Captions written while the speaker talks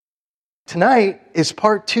tonight is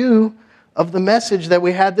part 2 of the message that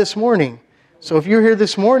we had this morning. So if you're here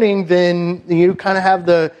this morning, then you kind of have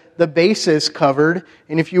the basis covered.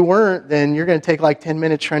 And if you weren't, then you're going to take like 10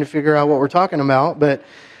 minutes trying to figure out what we're talking about. But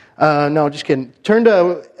no, just kidding. Turn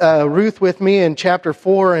to Ruth with me in chapter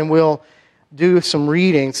 4, and we'll do some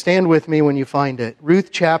reading. Stand with me when you find it.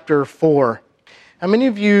 Ruth chapter 4. How many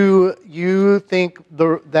of you think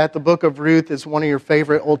that the book of Ruth is one of your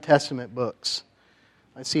favorite Old Testament books?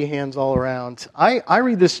 I see hands all around. I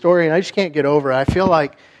read this story and I just can't get over it. I feel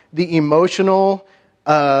like the emotional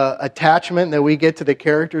attachment that we get to the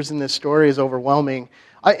characters in this story is overwhelming.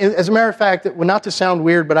 As a matter of fact, not to sound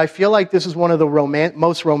weird, but I feel like this is one of the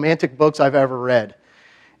most romantic books I've ever read.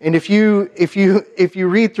 And if you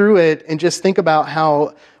read through it and just think about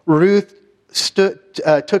how Ruth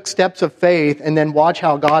took steps of faith and then watch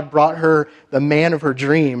how God brought her the man of her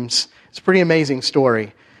dreams, it's a pretty amazing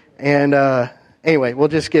story. And anyway, we'll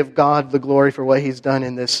just give God the glory for what He's done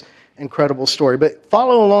in this incredible story. But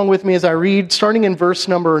follow along with me as I read, starting in verse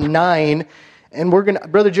number 9. And we're going to,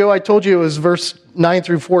 Brother Joe, I told you it was verse 9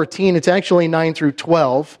 through 14. It's actually 9 through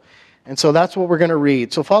 12. And so that's what we're going to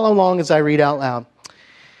read. So follow along as I read out loud.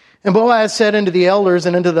 And Boaz said unto the elders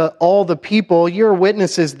and unto all the people, ye are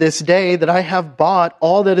witnesses this day that I have bought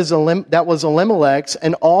all that was Elimelech's,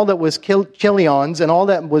 and all that was Chilion's, and all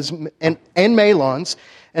that was and Mahlon's,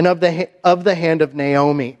 and of the hand of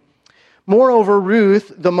Naomi. Moreover,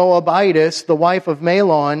 Ruth the Moabitess, the wife of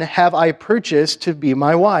Mahlon, have I purchased to be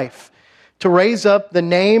my wife, to raise up the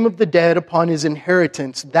name of the dead upon his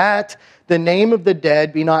inheritance, that the name of the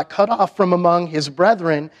dead be not cut off from among his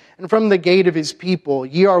brethren and from the gate of his people.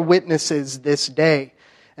 Ye are witnesses this day.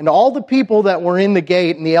 And all the people that were in the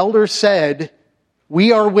gate, and the elders said,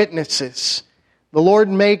 we are witnesses. The Lord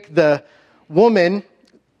make the woman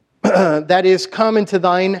that is come into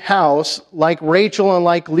thine house like Rachel and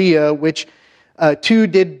like Leah, which two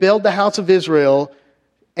did build the house of Israel,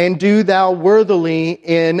 and do thou worthily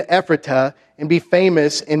in Ephratah, and be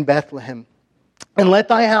famous in Bethlehem. And let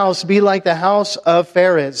thy house be like the house of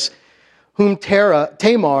Pharez, whom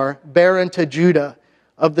Tamar bare unto Judah,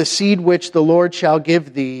 of the seed which the Lord shall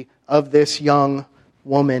give thee of this young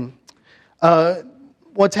woman.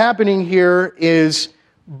 What's happening here is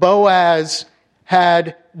Boaz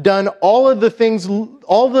had done all of the things,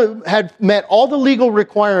 had met all the legal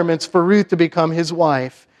requirements for Ruth to become his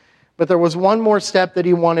wife. But there was one more step that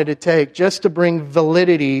he wanted to take, just to bring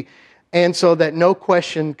validity, and so that no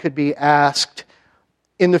question could be asked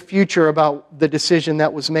in the future about the decision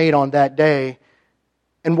that was made on that day.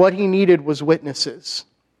 And what he needed was witnesses.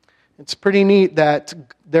 It's pretty neat that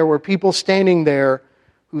there were people standing there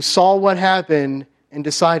who saw what happened and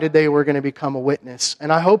decided they were going to become a witness.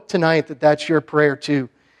 And I hope tonight that that's your prayer too.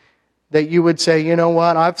 That you would say, you know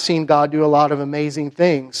what, I've seen God do a lot of amazing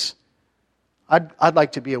things. I'd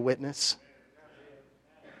like to be a witness.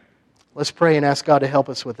 Let's pray and ask God to help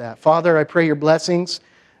us with that. Father, I pray your blessings.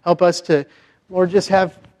 Help us to, Lord, just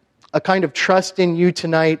have a kind of trust in you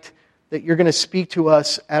tonight that you're going to speak to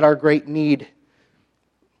us at our great need.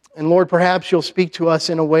 And Lord, perhaps you'll speak to us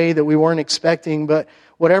in a way that we weren't expecting, but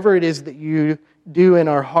whatever it is that you do in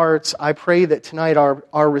our hearts, I pray that tonight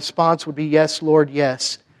our response would be, yes, Lord,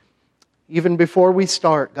 yes. Even before we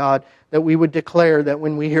start, God, that we would declare that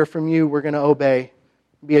when we hear from you, we're going to obey.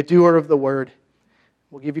 Be a doer of the word.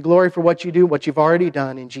 We'll give you glory for what you do, what you've already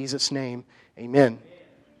done. In Jesus' name, amen.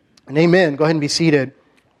 And amen. Go ahead and be seated.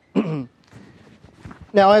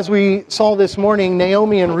 Now, as we saw this morning,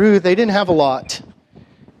 Naomi and Ruth, they didn't have a lot.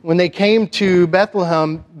 When they came to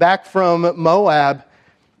Bethlehem, back from Moab,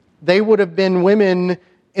 they would have been women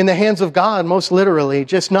in the hands of God, most literally,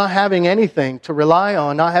 just not having anything to rely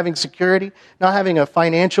on, not having security, not having a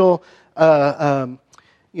financial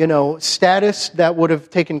status that would have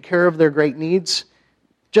taken care of their great needs,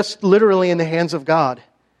 just literally in the hands of God.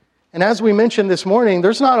 And as we mentioned this morning,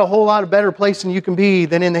 there's not a whole lot of better place than you can be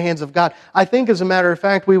than in the hands of God. I think, as a matter of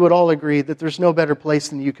fact, we would all agree that there's no better place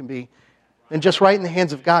than you can be than just right in the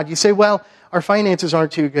hands of God. You say, well, our finances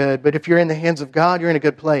aren't too good, but if you're in the hands of God, you're in a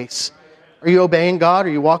good place. Are you obeying God? Are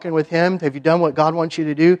you walking with Him? Have you done what God wants you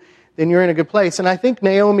to do? Then you're in a good place. And I think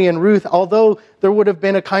Naomi and Ruth, although there would have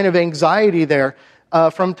been a kind of anxiety there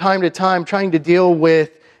from time to time, trying to deal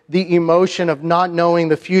with the emotion of not knowing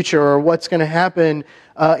the future or what's going to happen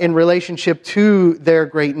in relationship to their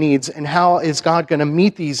great needs and how is God going to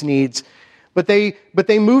meet these needs. But they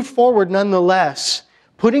moved forward nonetheless,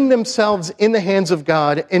 putting themselves in the hands of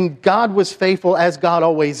God, and God was faithful, as God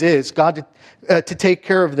always is, God to take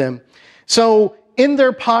care of them. So in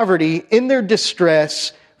their poverty, in their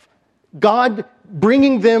distress, God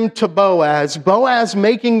bringing them to Boaz, Boaz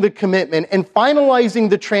making the commitment and finalizing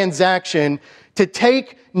the transaction to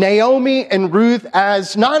take Naomi and Ruth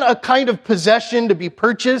as not a kind of possession to be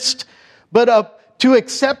purchased, but to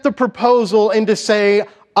accept the proposal and to say,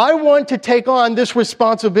 I want to take on this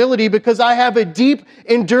responsibility because I have a deep,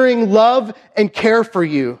 enduring love and care for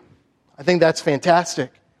you. I think that's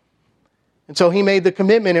fantastic. And so he made the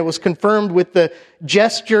commitment. It was confirmed with the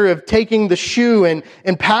gesture of taking the shoe and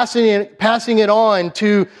passing it on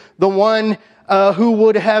to the one who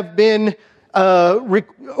would have been,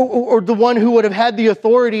 or the one who would have had the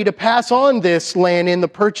authority to pass on this land in the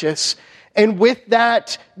purchase. And with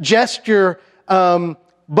that gesture,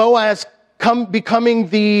 Boaz becoming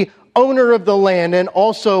the owner of the land and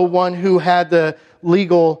also one who had the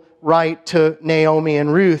legal right to Naomi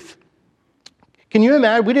and Ruth. Can you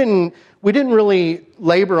imagine? We didn't really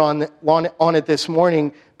labor on it this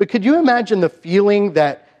morning, but could you imagine the feeling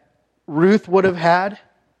that Ruth would have had?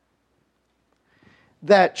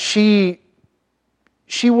 That she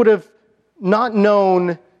would have not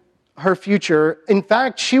known her future. In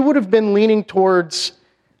fact, she would have been leaning towards,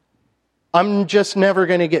 I'm just never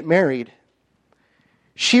going to get married.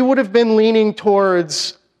 She would have been leaning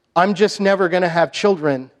towards, I'm just never going to have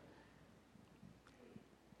children.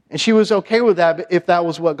 And she was okay with that if that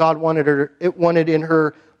was what God wanted in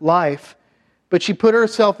her life. But she put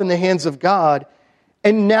herself in the hands of God.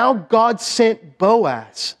 And now God sent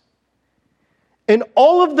Boaz. And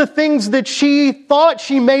all of the things that she thought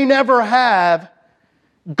she may never have,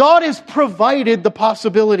 God has provided the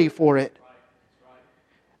possibility for it.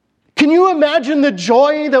 Can you imagine the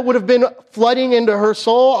joy that would have been flooding into her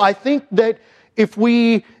soul? I think that if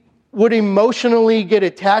we would emotionally get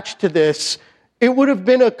attached to this, it would have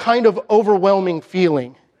been a kind of overwhelming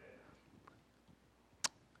feeling.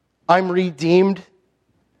 I'm redeemed.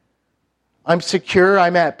 I'm secure.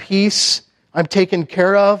 I'm at peace. I'm taken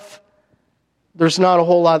care of. There's not a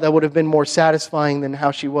whole lot that would have been more satisfying than how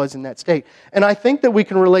she was in that state. And I think that we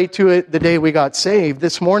can relate to it the day we got saved.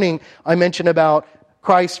 This morning, I mentioned about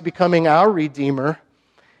Christ becoming our Redeemer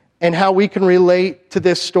and how we can relate to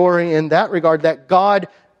this story in that regard, that God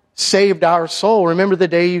saved our soul. Remember the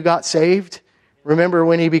day you got saved? Remember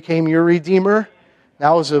when He became your Redeemer? That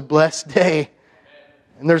was a blessed day.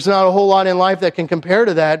 And there's not a whole lot in life that can compare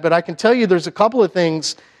to that, but I can tell you there's a couple of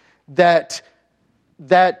things that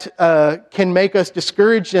can make us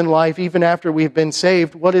discouraged in life even after we've been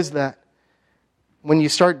saved. What is that? When you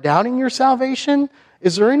start doubting your salvation,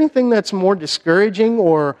 is there anything that's more discouraging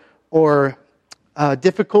or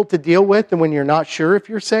difficult to deal with than when you're not sure if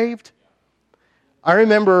you're saved? I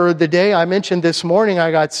remember the day I mentioned this morning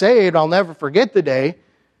I got saved. I'll never forget the day.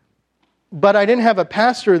 But I didn't have a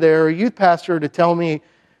pastor there, a youth pastor, to tell me,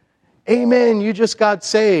 amen, you just got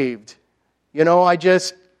saved. You know, I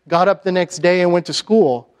just got up the next day and went to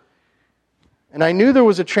school. And I knew there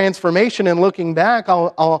was a transformation, and looking back,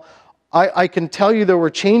 I can tell you there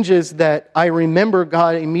were changes that I remember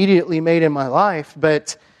God immediately made in my life,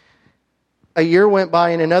 but a year went by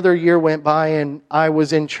and another year went by, and I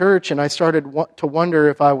was in church and I started to wonder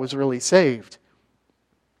if I was really saved.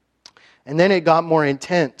 And then it got more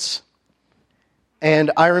intense.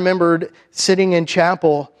 And I remembered sitting in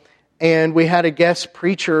chapel, and we had a guest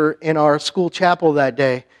preacher in our school chapel that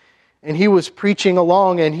day. And he was preaching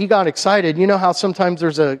along, and he got excited. You know how sometimes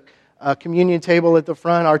there's a communion table at the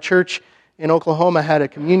front? Our church in Oklahoma had a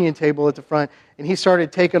communion table at the front. And he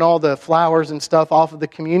started taking all the flowers and stuff off of the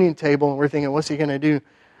communion table. And we're thinking, what's he going to do?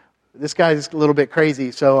 This guy's a little bit crazy.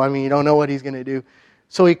 So, I mean, you don't know what he's going to do.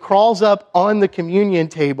 So he crawls up on the communion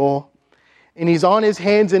table, and he's on his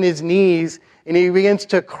hands and his knees, and he begins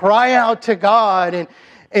to cry out to God,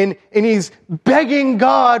 and he's begging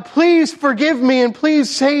God, please forgive me and please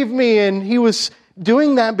save me. And he was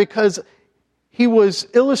doing that because he was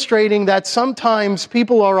illustrating that sometimes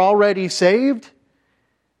people are already saved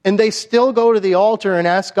and they still go to the altar and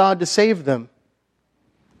ask God to save them.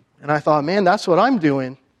 And I thought, man, that's what I'm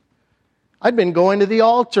doing. I'd been going to the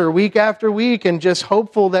altar week after week and just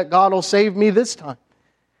hopeful that God will save me this time.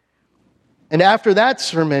 And after that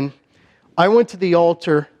sermon, I went to the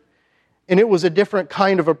altar, and it was a different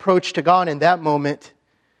kind of approach to God in that moment.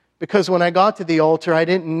 Because when I got to the altar, I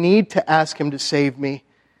didn't need to ask Him to save me,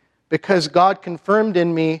 because God confirmed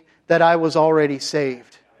in me that I was already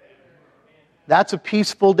saved. That's a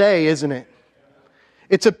peaceful day, isn't it?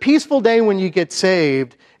 It's a peaceful day when you get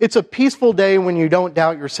saved. It's a peaceful day when you don't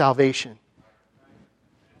doubt your salvation.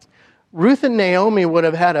 Ruth and Naomi would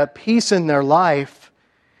have had a peace in their life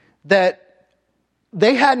that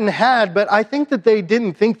they hadn't had, but I think that they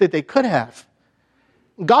didn't think that they could have.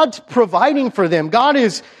 God's providing for them. God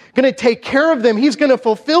is going to take care of them. He's going to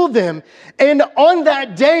fulfill them. And on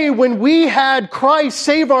that day when we had Christ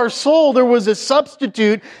save our soul, there was a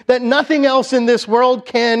substitute that nothing else in this world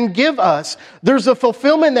can give us. There's a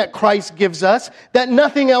fulfillment that Christ gives us that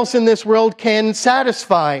nothing else in this world can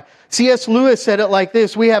satisfy. C.S. Lewis said it like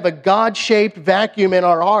this: we have a God-shaped vacuum in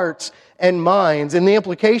our hearts and minds. And the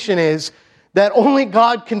implication is that only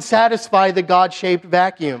God can satisfy the God-shaped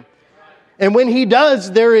vacuum. And when He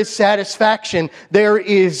does, there is satisfaction. There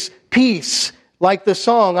is peace. Like the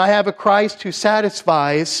song, I have a Christ who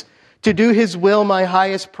satisfies. To do His will, my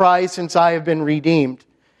highest prize, since I have been redeemed.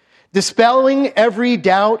 Dispelling every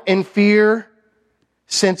doubt and fear,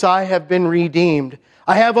 since I have been redeemed.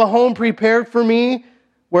 I have a home prepared for me,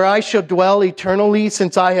 where I shall dwell eternally,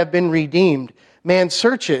 since I have been redeemed.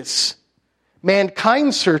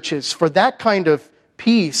 Mankind searches for that kind of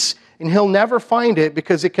peace, and he'll never find it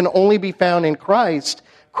because it can only be found in Christ.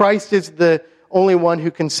 Christ is the only one who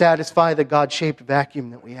can satisfy the God-shaped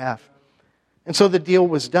vacuum that we have. And so the deal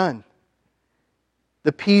was done.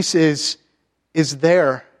 The peace is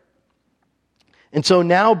there. And so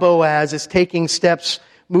now Boaz is taking steps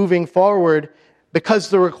moving forward because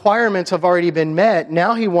the requirements have already been met. Now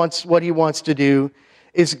what he wants to do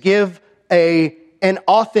is give an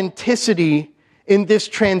authenticity in this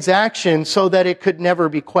transaction so that it could never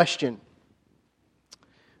be questioned.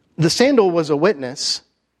 The sandal was a witness.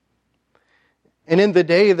 And in the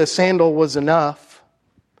day, the sandal was enough.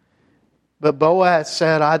 But Boaz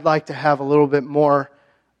said, I'd like to have a little bit more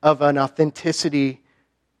of an authenticity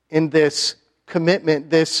in this commitment,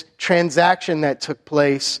 this transaction that took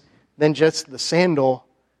place, than just the sandal.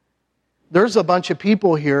 There's a bunch of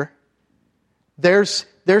people here. There's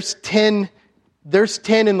 10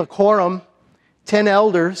 in the quorum, 10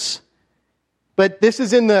 elders. But this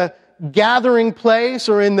is in the gathering place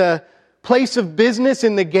or in the place of business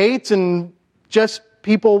in the gates, and just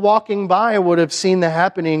people walking by would have seen the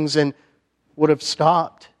happenings and would have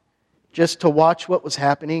stopped just to watch what was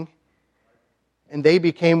happening. And they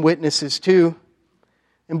became witnesses too.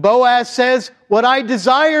 And Boaz says, what I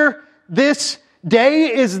desire this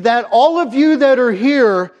day is that all of you that are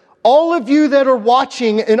here, all of you that are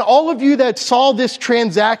watching, and all of you that saw this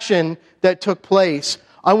transaction that took place,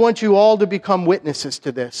 I want you all to become witnesses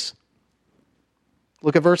to this.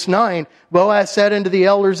 Look at verse 9. Boaz said unto the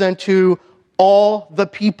elders and to all the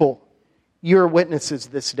people, you are witnesses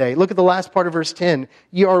this day. Look at the last part of verse 10.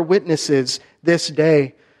 You are witnesses this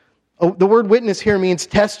day. The word witness here means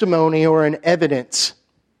testimony or an evidence.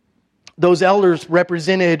 Those elders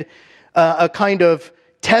represented a kind of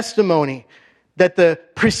testimony that the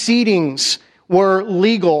proceedings were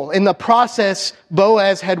legal, and the process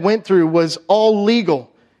Boaz had went through was all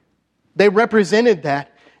legal. They represented that.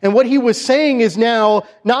 And what he was saying is now,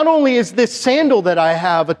 not only is this sandal that I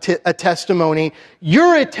have a testimony,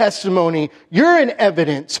 you're a testimony, you're an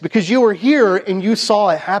evidence, because you were here and you saw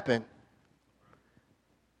it happen.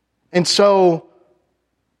 And so,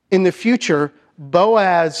 in the future,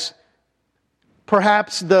 Boaz,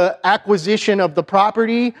 perhaps the acquisition of the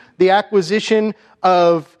property, the acquisition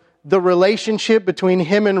of the relationship between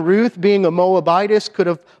him and Ruth, being a Moabitess, could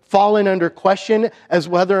have fallen under question as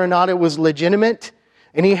whether or not it was legitimate.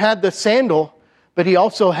 And he had the sandal, but he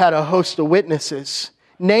also had a host of witnesses,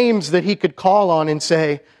 names that he could call on and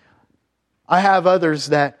say, I have others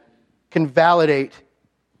that can validate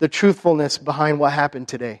the truthfulness behind what happened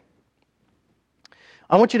today.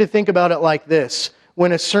 I want you to think about it like this.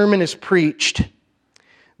 When a sermon is preached,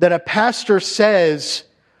 that a pastor says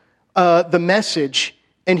the message,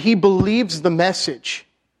 and he believes the message.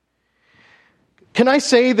 Can I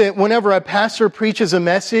say that whenever a pastor preaches a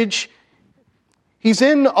message, he's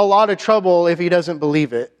in a lot of trouble if he doesn't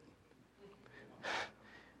believe it?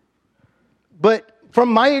 But from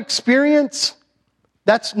my experience,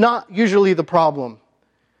 that's not usually the problem.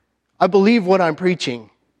 I believe what I'm preaching.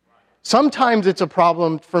 Sometimes it's a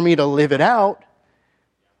problem for me to live it out,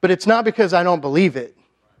 but it's not because I don't believe it.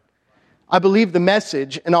 I believe the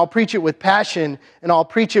message, and I'll preach it with passion, and I'll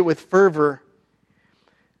preach it with fervor.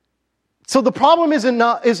 So the problem is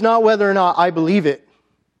not whether or not I believe it.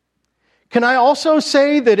 Can I also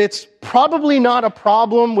say that it's probably not a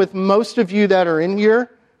problem with most of you that are in here?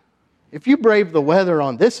 If you brave the weather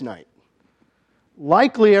on this night,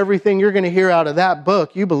 likely everything you're going to hear out of that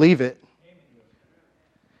book, you believe it.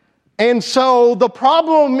 And so the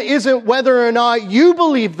problem isn't whether or not you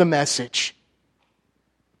believe the message.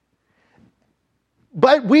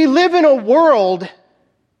 But we live in a world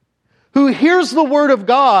who hears the Word of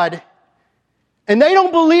God and they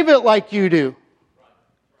don't believe it like you do.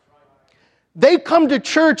 They come to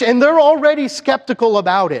church and they're already skeptical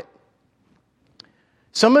about it.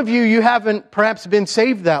 Some of you haven't perhaps been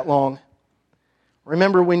saved that long.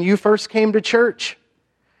 Remember when you first came to church?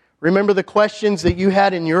 Remember the questions that you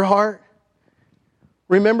had in your heart?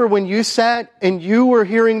 Remember when you sat and you were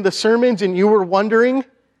hearing the sermons and you were wondering,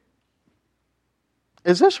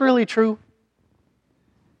 is this really true?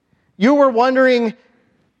 You were wondering,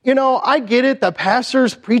 I get it, the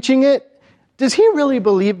pastor's preaching it. Does he really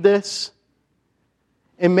believe this?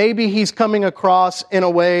 And maybe he's coming across in a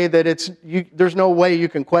way that there's no way you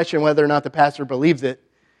can question whether or not the pastor believes it.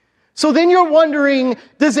 So then you're wondering,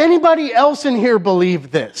 does anybody else in here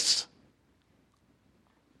believe this?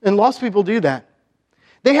 And lost people do that.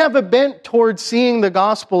 They have a bent towards seeing the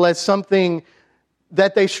gospel as something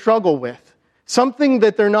that they struggle with. Something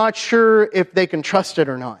that they're not sure if they can trust it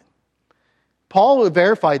or not. Paul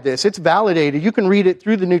verified this. It's validated. You can read it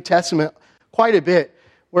through the New Testament quite a bit.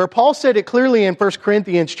 Where Paul said it clearly in 1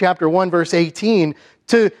 Corinthians chapter 1, verse 18,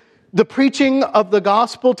 to the preaching of the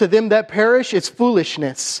gospel to them that perish is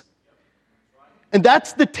foolishness. And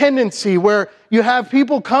that's the tendency where you have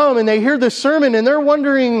people come and they hear the sermon and they're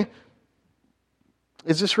wondering,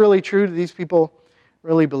 is this really true? Do these people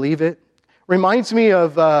really believe it? Reminds me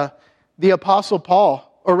of the Apostle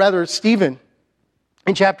Paul, or rather Stephen,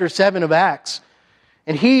 in chapter 7 of Acts.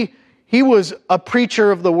 And he was a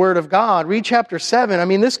preacher of the Word of God. Read chapter 7. I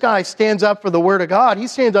mean, this guy stands up for the Word of God. He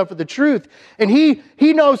stands up for the truth. And he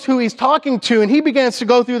knows who he's talking to. And he begins to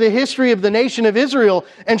go through the history of the nation of Israel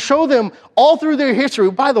and show them all through their history.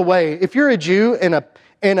 By the way, if you're a Jew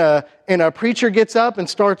and a preacher gets up and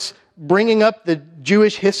starts bringing up the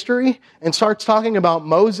Jewish history and starts talking about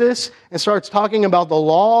Moses and starts talking about the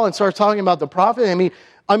law and starts talking about the prophet,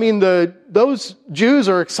 those Jews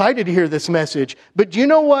are excited to hear this message. But do you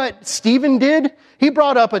know what Stephen did? He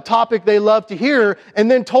brought up a topic they love to hear and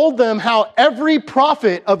then told them how every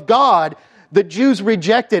prophet of God the Jews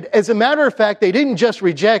rejected. As a matter of fact, they didn't just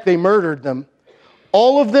reject, they murdered them.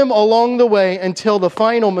 All of them along the way until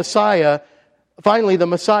finally the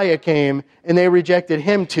Messiah came and they rejected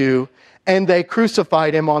him too. And they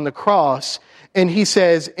crucified him on the cross. And he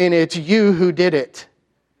says, and it's you who did it.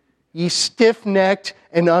 Ye stiff-necked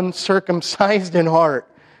and uncircumcised in heart.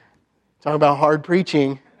 Talk about hard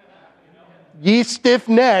preaching. Ye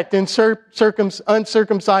stiff-necked and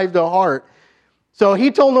uncircumcised in heart. So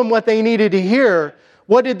he told them what they needed to hear.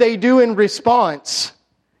 What did they do in response?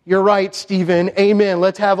 You're right, Stephen. Amen.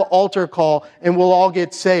 Let's have an altar call and we'll all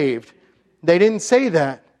get saved. They didn't say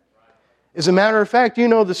that. As a matter of fact, you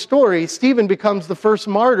know the story. Stephen becomes the first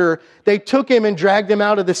martyr. They took him and dragged him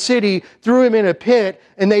out of the city, threw him in a pit,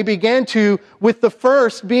 and they began to, with the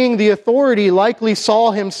first being the authority, likely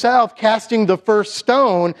Saul himself, casting the first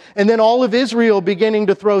stone, and then all of Israel beginning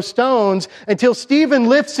to throw stones, until Stephen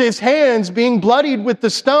lifts his hands, being bloodied with the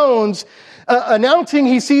stones, announcing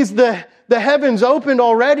he sees the heavens opened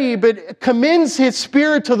already, but commends his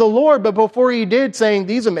spirit to the Lord. But before he did, saying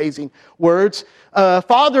these amazing words,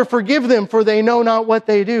 Father, forgive them, for they know not what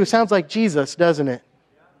they do. Sounds like Jesus, doesn't it?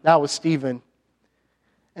 That was Stephen.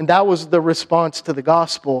 And that was the response to the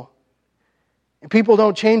gospel. And people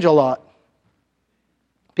don't change a lot.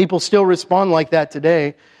 People still respond like that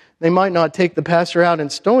today. They might not take the pastor out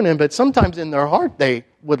and stone him, but sometimes in their heart they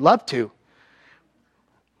would love to.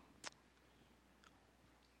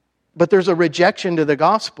 But there's a rejection to the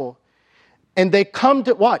gospel. And they come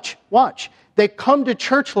to, watch. They come to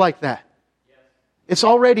church like that. It's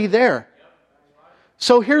already there.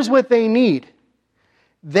 So here's what they need.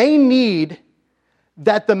 They need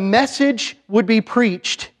that the message would be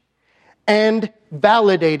preached and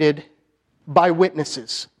validated by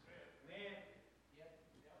witnesses.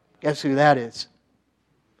 Guess who that is?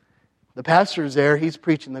 The pastor's there. He's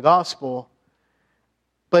preaching the gospel.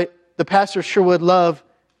 But the pastor sure would love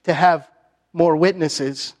to have more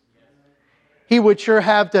witnesses. He would sure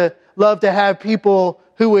love to have people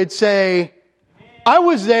who would say, I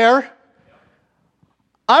was there.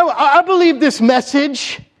 I believe this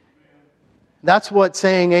message. That's what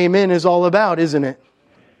saying amen is all about, isn't it?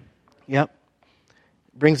 Yep.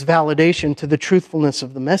 It brings validation to the truthfulness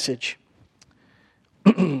of the message.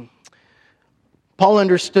 Paul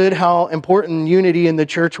understood how important unity in the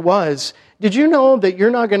church was. Did you know that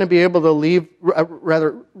you're not going to be able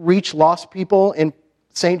to reach lost people in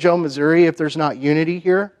St. Joe, Missouri if there's not unity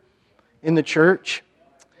here in the church?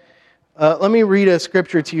 Let me read a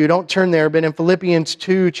scripture to you. Don't turn there, but in Philippians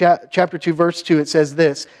 2, chapter 2, verse 2, it says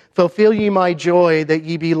this: Fulfill ye my joy, that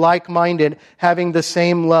ye be like-minded, having the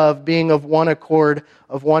same love, being of one accord,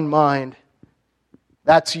 of one mind.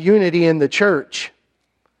 That's unity in the church.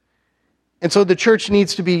 And so the church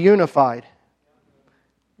needs to be unified.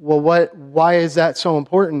 Well, why is that so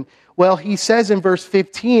important? Well, he says in verse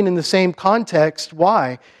 15 in the same context,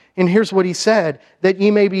 why? And here's what he said, that ye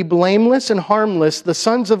may be blameless and harmless, the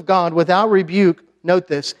sons of God without rebuke, note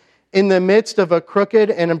this, in the midst of a crooked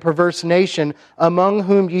and a perverse nation, among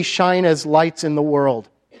whom ye shine as lights in the world.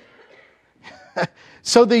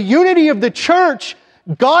 So the unity of the church,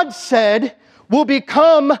 God said, will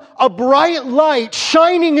become a bright light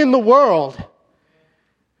shining in the world.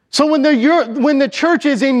 So when the church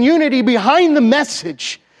is in unity behind the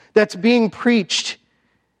message that's being preached,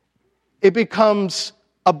 it becomes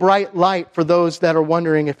a bright light for those that are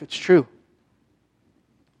wondering if it's true.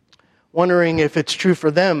 Wondering if it's true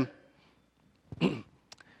for them.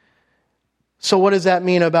 So what does that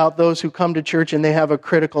mean about those who come to church and they have a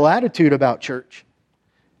critical attitude about church?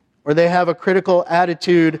 Or they have a critical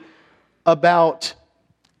attitude about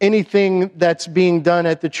anything that's being done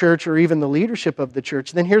at the church or even the leadership of the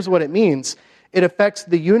church? Then here's what it means. It affects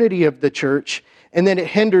the unity of the church, and then it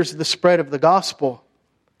hinders the spread of the gospel.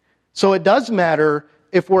 So it does matter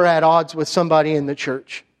if we're at odds with somebody in the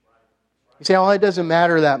church. You say, oh, it doesn't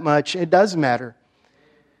matter that much. It does matter.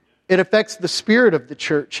 It affects the spirit of the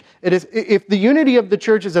church. If the unity of the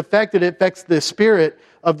church is affected, it affects the spirit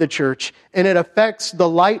of the church, and it affects the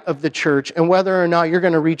light of the church and whether or not you're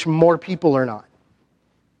going to reach more people or not.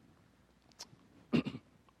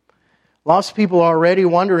 Lots of people are already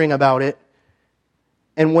wondering about it,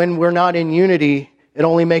 and when we're not in unity, it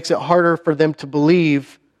only makes it harder for them to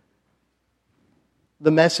believe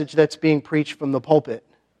the message that's being preached from the pulpit.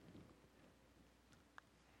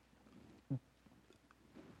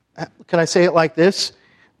 Can I say it like this?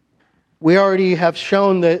 We already have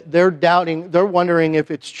shown that they're doubting, they're wondering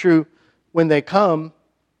if it's true when they come.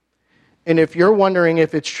 And if you're wondering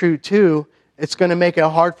if it's true too, it's going to make it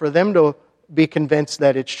hard for them to be convinced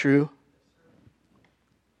that it's true.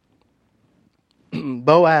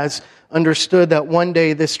 Boaz understood that one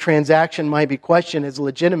day this transaction might be questioned as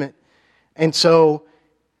legitimate. And so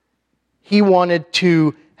he wanted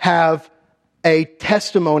to have a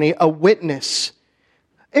testimony, a witness.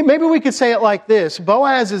 And maybe we could say it like this.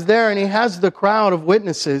 Boaz is there and he has the crowd of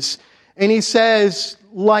witnesses. And he says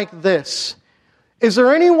like this. Is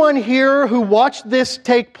there anyone here who watched this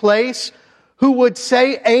take place who would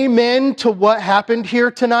say amen to what happened here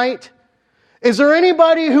tonight? Is there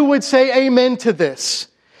anybody who would say amen to this?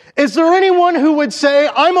 Is there anyone who would say,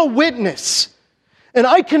 I'm a witness and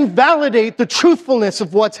I can validate the truthfulness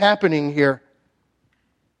of what's happening here?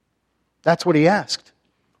 That's what he asked.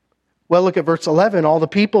 Well, look at verse 11. All the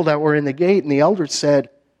people that were in the gate and the elders said,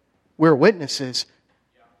 we're witnesses.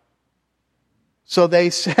 So they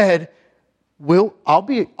said, we'll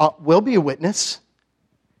be a witness.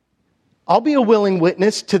 I'll be a willing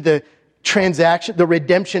witness to the transaction, the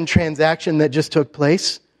redemption transaction that just took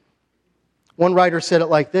place. One writer said it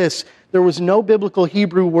like this. There was no biblical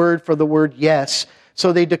Hebrew word for the word yes.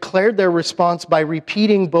 So they declared their response by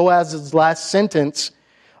repeating Boaz's last sentence,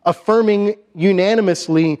 affirming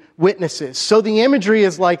unanimously witnesses. So the imagery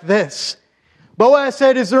is like this. Boaz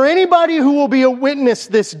said, is there anybody who will be a witness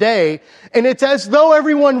this day? And it's as though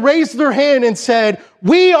everyone raised their hand and said,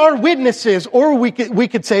 we are witnesses. Or we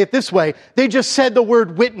could say it this way. They just said the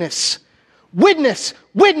word witness. Witness,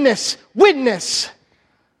 witness, witness.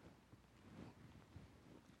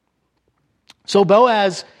 So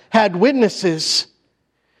Boaz had witnesses,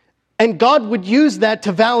 and God would use that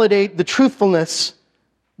to validate the truthfulness,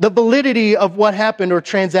 the validity of what happened or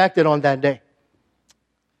transacted on that day.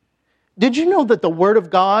 Did you know that the Word of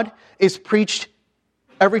God is preached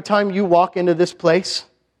every time you walk into this place?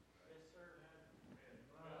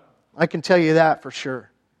 I can tell you that for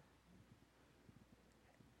sure.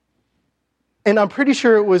 And I'm pretty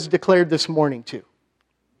sure it was declared this morning too.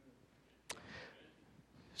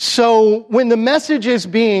 So when the message is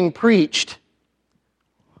being preached,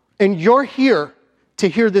 and you're here to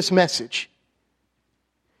hear this message,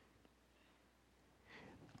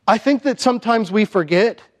 I think that sometimes we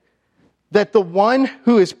forget that the one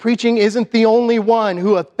who is preaching isn't the only one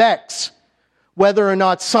who affects whether or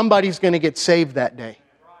not somebody's going to get saved that day.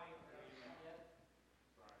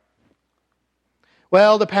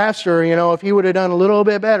 Well, the pastor, if he would have done a little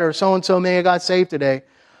bit better, so-and-so may have got saved today.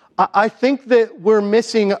 I think that we're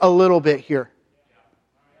missing a little bit here.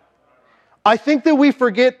 I think that we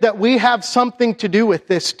forget that we have something to do with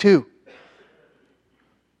this too.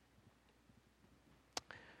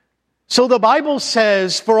 So the Bible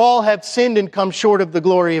says, for all have sinned and come short of the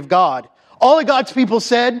glory of God. All of God's people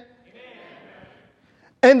said, amen.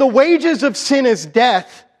 And the wages of sin is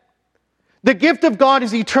death. The gift of God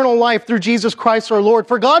is eternal life through Jesus Christ our Lord.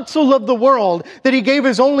 For God so loved the world that he gave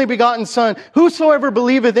his only begotten Son. Whosoever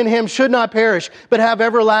believeth in him should not perish, but have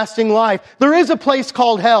everlasting life. There is a place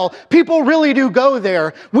called hell. People really do go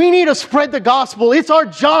there. We need to spread the gospel. It's our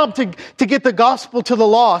job to get the gospel to the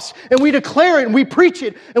lost. And we declare it and we preach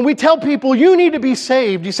it and we tell people, you need to be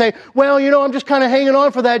saved. You say, well, I'm just kind of hanging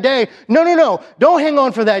on for that day. No. Don't hang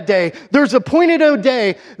on for that day. There's a appointed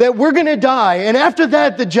day that we're going to die. And after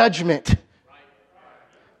that, the judgment.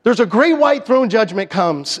 There's a great white throne judgment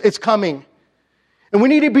comes. It's coming. And we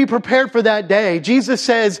need to be prepared for that day. Jesus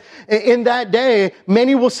says, in that day,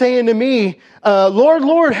 many will say unto me, Lord,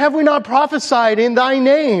 Lord, have we not prophesied in thy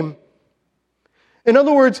name? In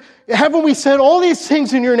other words, haven't we said all these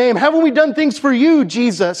things in your name? Haven't we done things for you,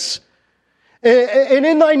 Jesus? And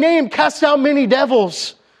in thy name, cast out many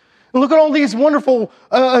devils. And look at all these wonderful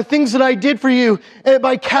things that I did for you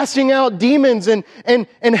by casting out demons and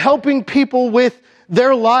helping people with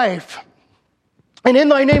their life. And in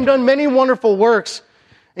thy name done many wonderful works.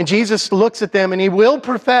 And Jesus looks at them and he will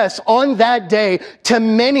profess on that day to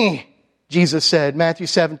many, Jesus said, Matthew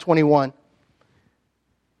 7:21.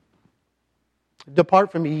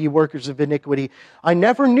 Depart from me, ye workers of iniquity. I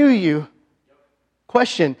never knew you.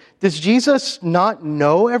 Question, does Jesus not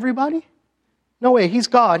know everybody? No way, he's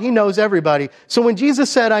God. He knows everybody. So when Jesus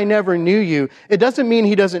said, I never knew you, it doesn't mean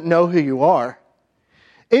he doesn't know who you are.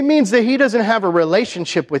 It means that he doesn't have a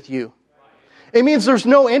relationship with you. It means there's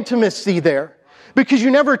no intimacy there because you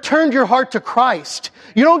never turned your heart to Christ.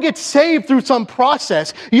 You don't get saved through some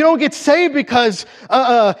process. You don't get saved because,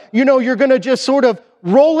 you're going to just sort of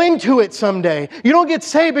roll into it someday. You don't get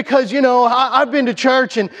saved because, I've been to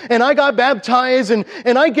church and I got baptized and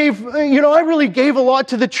I gave, I really gave a lot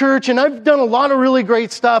to the church and I've done a lot of really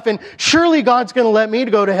great stuff and surely God's going to let me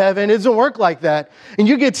go to heaven. It doesn't work like that. And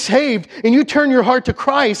you get saved and you turn your heart to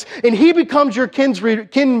Christ and he becomes your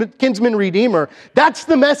kinsman redeemer. That's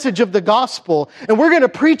the message of the gospel. And we're going to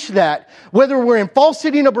preach that. Whether we're in Falls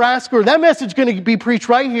City, Nebraska, or that message is going to be preached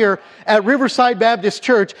right here at Riverside Baptist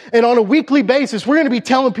Church. And on a weekly basis, we're going to be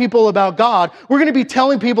telling people about God. We're going to be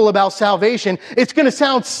telling people about salvation. It's going to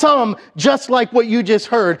sound some just like what you just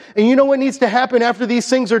heard. And you know what needs to happen after these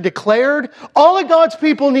things are declared? All of God's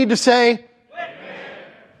people need to say, Amen.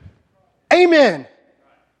 Amen.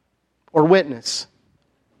 Or witness.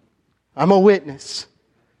 I'm a witness.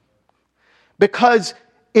 Because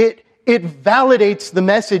it validates the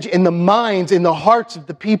message in the minds, in the hearts of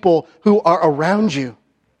the people who are around you.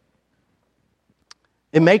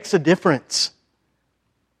 It makes a difference.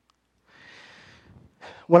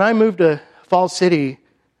 When I moved to Falls City,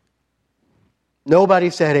 nobody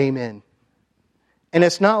said amen. And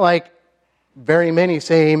it's not like very many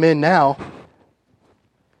say amen now.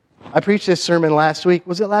 I preached this sermon last week.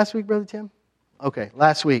 Was it last week, Brother Tim? Okay,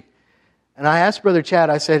 last week. And I asked Brother Chad,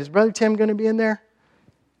 I said, is Brother Tim going to be in there?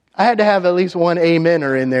 I had to have at least one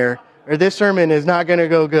amener in there, or this sermon is not going to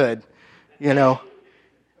go good. We're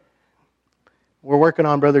working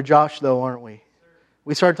on Brother Josh, though, aren't we?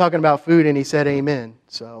 We started talking about food, and he said amen.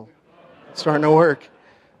 So, it's starting to work.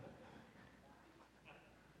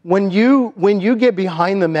 When you get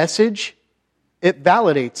behind the message, it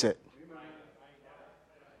validates it.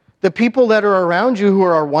 The people that are around you who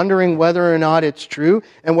are wondering whether or not it's true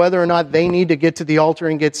and whether or not they need to get to the altar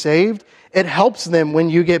and get saved, it helps them when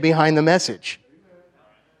you get behind the message.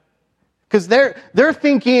 Because they're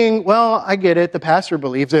thinking, well, I get it, the pastor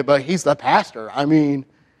believes it, but he's the pastor.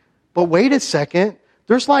 But wait a second,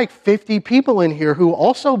 there's like 50 people in here who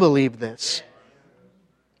also believe this.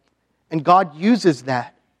 And God uses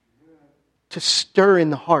that to stir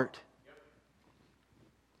in the heart.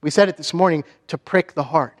 We said it this morning, to prick the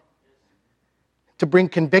heart. To bring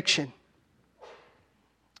conviction.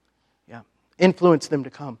 Yeah. Influence them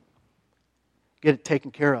to come. Get it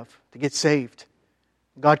taken care of. To get saved.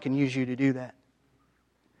 God can use you to do that.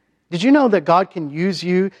 Did you know that God can use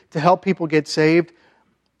you to help people get saved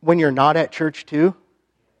when you're not at church too?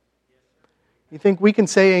 You think we can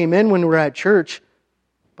say amen when we're at church,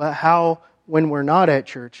 but how when we're not at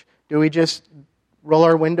church? Do we just roll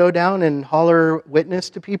our window down and holler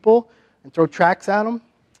witness to people and throw tracts at them?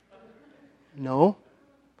 No.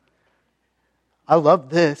 I love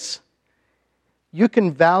this. You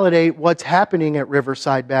can validate what's happening at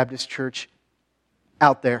Riverside Baptist Church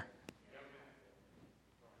out there.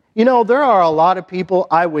 There are a lot of people,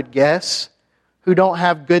 I would guess, who don't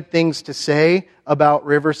have good things to say about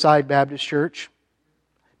Riverside Baptist Church.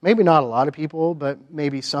 Maybe not a lot of people, but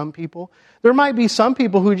maybe some people. There might be some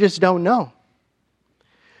people who just don't know.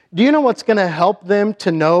 Do you know what's going to help them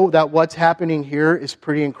to know that what's happening here is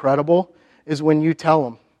pretty incredible? Is when you tell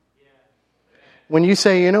them. when you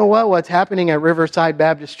say, you know what's happening at Riverside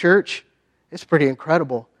Baptist Church, it's pretty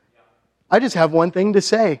incredible. I just have one thing to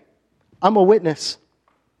say. I'm a witness.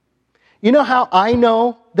 You know how I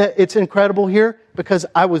know that it's incredible here? Because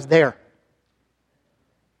I was there.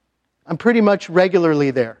 I'm pretty much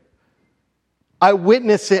regularly there. I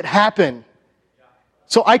witness it happen.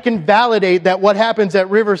 So I can validate that what happens at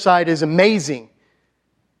Riverside is amazing.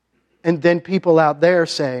 And then people out there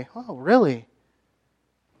say, oh, really?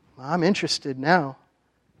 Well, I'm interested now.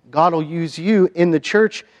 God will use you in the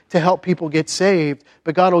church to help people get saved,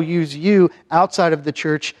 but God will use you outside of the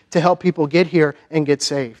church to help people get here and get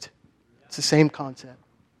saved. It's the same concept.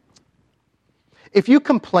 If you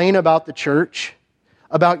complain about the church,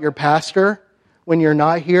 about your pastor, when you're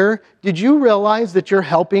not here, did you realize that you're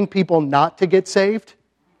helping people not to get saved?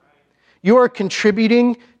 You are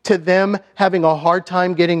contributing to them having a hard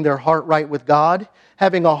time getting their heart right with God,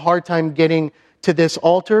 having a hard time getting to this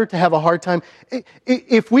altar, to have a hard time.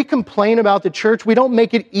 If we complain about the church, we don't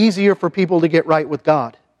make it easier for people to get right with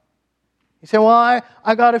God. You say, well,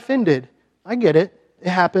 I got offended. I get it. It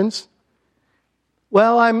happens.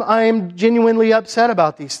 Well, I'm genuinely upset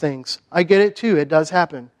about these things. I get it too. It does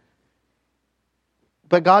happen.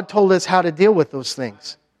 But God told us how to deal with those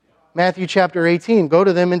things. Matthew chapter 18, go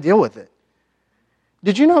to them and deal with it.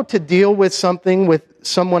 Did you know to deal with something with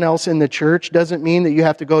someone else in the church doesn't mean that you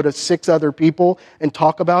have to go to 6 other people and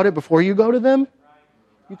talk about it before you go to them?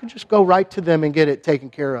 You can just go right to them and get it taken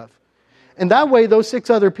care of. And that way, those 6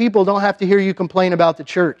 other people don't have to hear you complain about the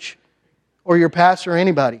church or your pastor or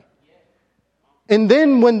anybody. And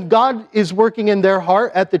then when God is working in their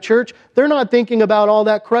heart at the church, they're not thinking about all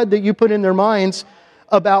that crud that you put in their minds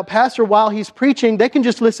about pastor while he's preaching. They can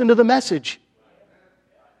just listen to the message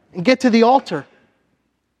and get to the altar.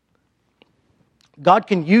 God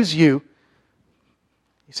can use you.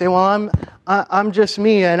 You say, well, I'm just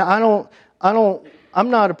me, and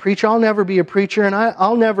I'm not a preacher. I'll never be a preacher, and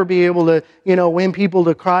I'll never be able to, win people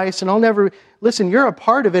to Christ, and I'll never... Listen, you're a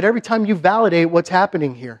part of it every time you validate what's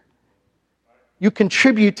happening here. You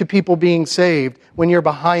contribute to people being saved when you're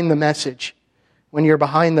behind the message, when you're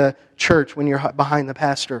behind the church, when you're behind the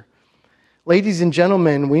pastor. Ladies and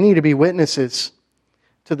gentlemen, we need to be witnesses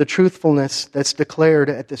to the truthfulness that's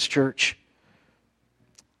declared at this church.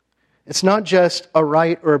 It's not just a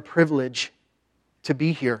right or a privilege to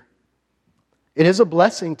be here. It is a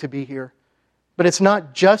blessing to be here, but it's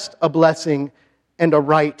not just a blessing and a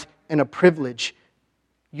right and a privilege.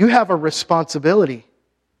 You have a responsibility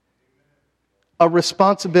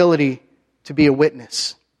to be a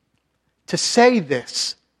witness, to say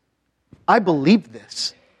this. I believe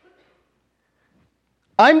this.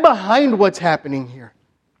 I'm behind what's happening here.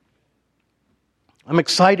 I'm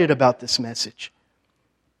excited about this message.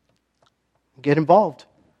 Get involved.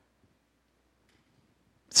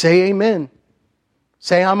 Say amen.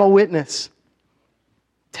 Say I'm a witness.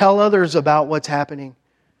 Tell others about what's happening.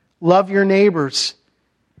 Love your neighbors.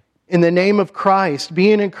 In the name of Christ,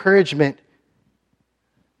 be an encouragement.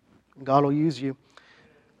 God will use you.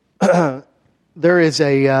 There is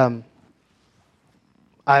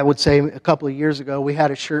I would say a couple of years ago, we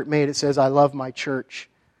had a shirt made. It says, I love my church.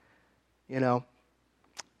 And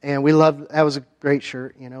that was a great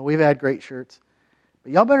shirt. We've had great shirts.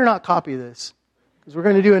 But y'all better not copy this, because we're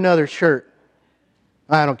going to do another shirt.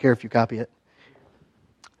 I don't care if you copy it.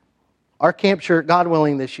 Our camp shirt, God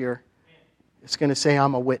willing, this year, it's going to say,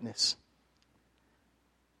 I'm a witness.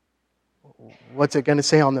 What's it going to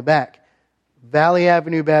say on the back? Valley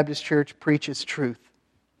Avenue Baptist Church preaches truth.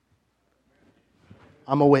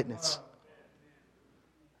 I'm a witness.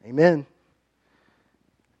 Amen.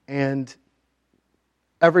 And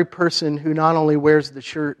every person who not only wears the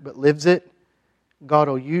shirt but lives it, God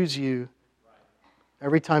will use you.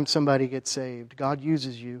 Every time somebody gets saved, God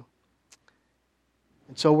uses you.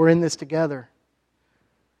 And so we're in this together.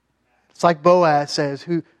 It's like Boaz says,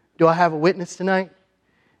 do I have a witness tonight?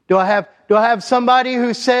 Do I have somebody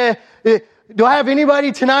who said, do I have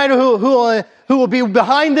anybody tonight who will be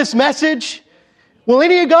behind this message? Will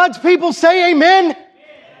any of God's people say amen?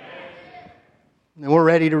 And we're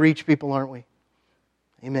ready to reach people, aren't we?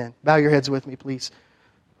 Amen. Bow your heads with me, please.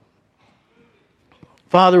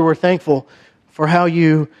 Father, we're thankful for how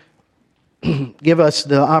you give us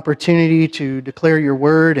the opportunity to declare your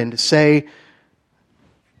word and to say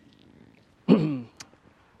the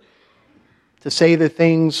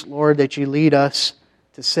things, Lord, that you lead us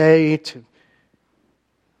to say, to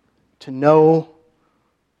know,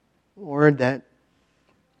 Lord, to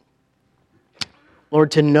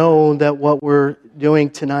know that what we're doing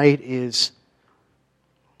tonight it's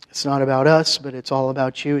not about us, but it's all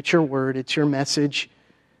about you. It's your word. It's your message.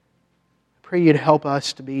 I pray you'd help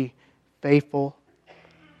us to be faithful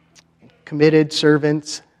committed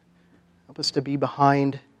servants. Help us to be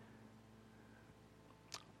behind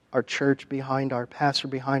our church, behind our pastor,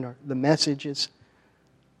 behind the messages.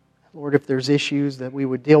 Lord, if there's issues, that we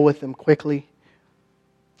would deal with them quickly.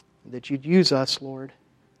 That you'd use us, Lord,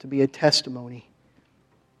 to be a testimony,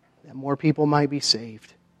 that more people might be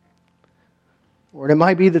saved. Lord, it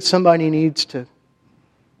might be that somebody needs to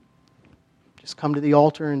just come to the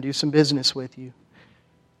altar and do some business with you.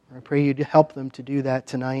 I pray you'd help them to do that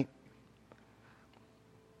tonight.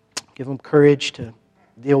 Give them courage to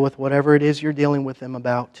deal with whatever it is you're dealing with them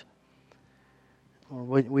about.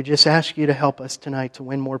 Lord, we just ask you to help us tonight to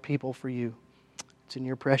win more people for you. It's in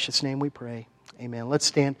your precious name we pray. Amen. Let's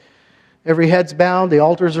stand. Every head's bowed. The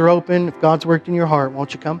altars are open. If God's worked in your heart,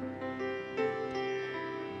 won't you come?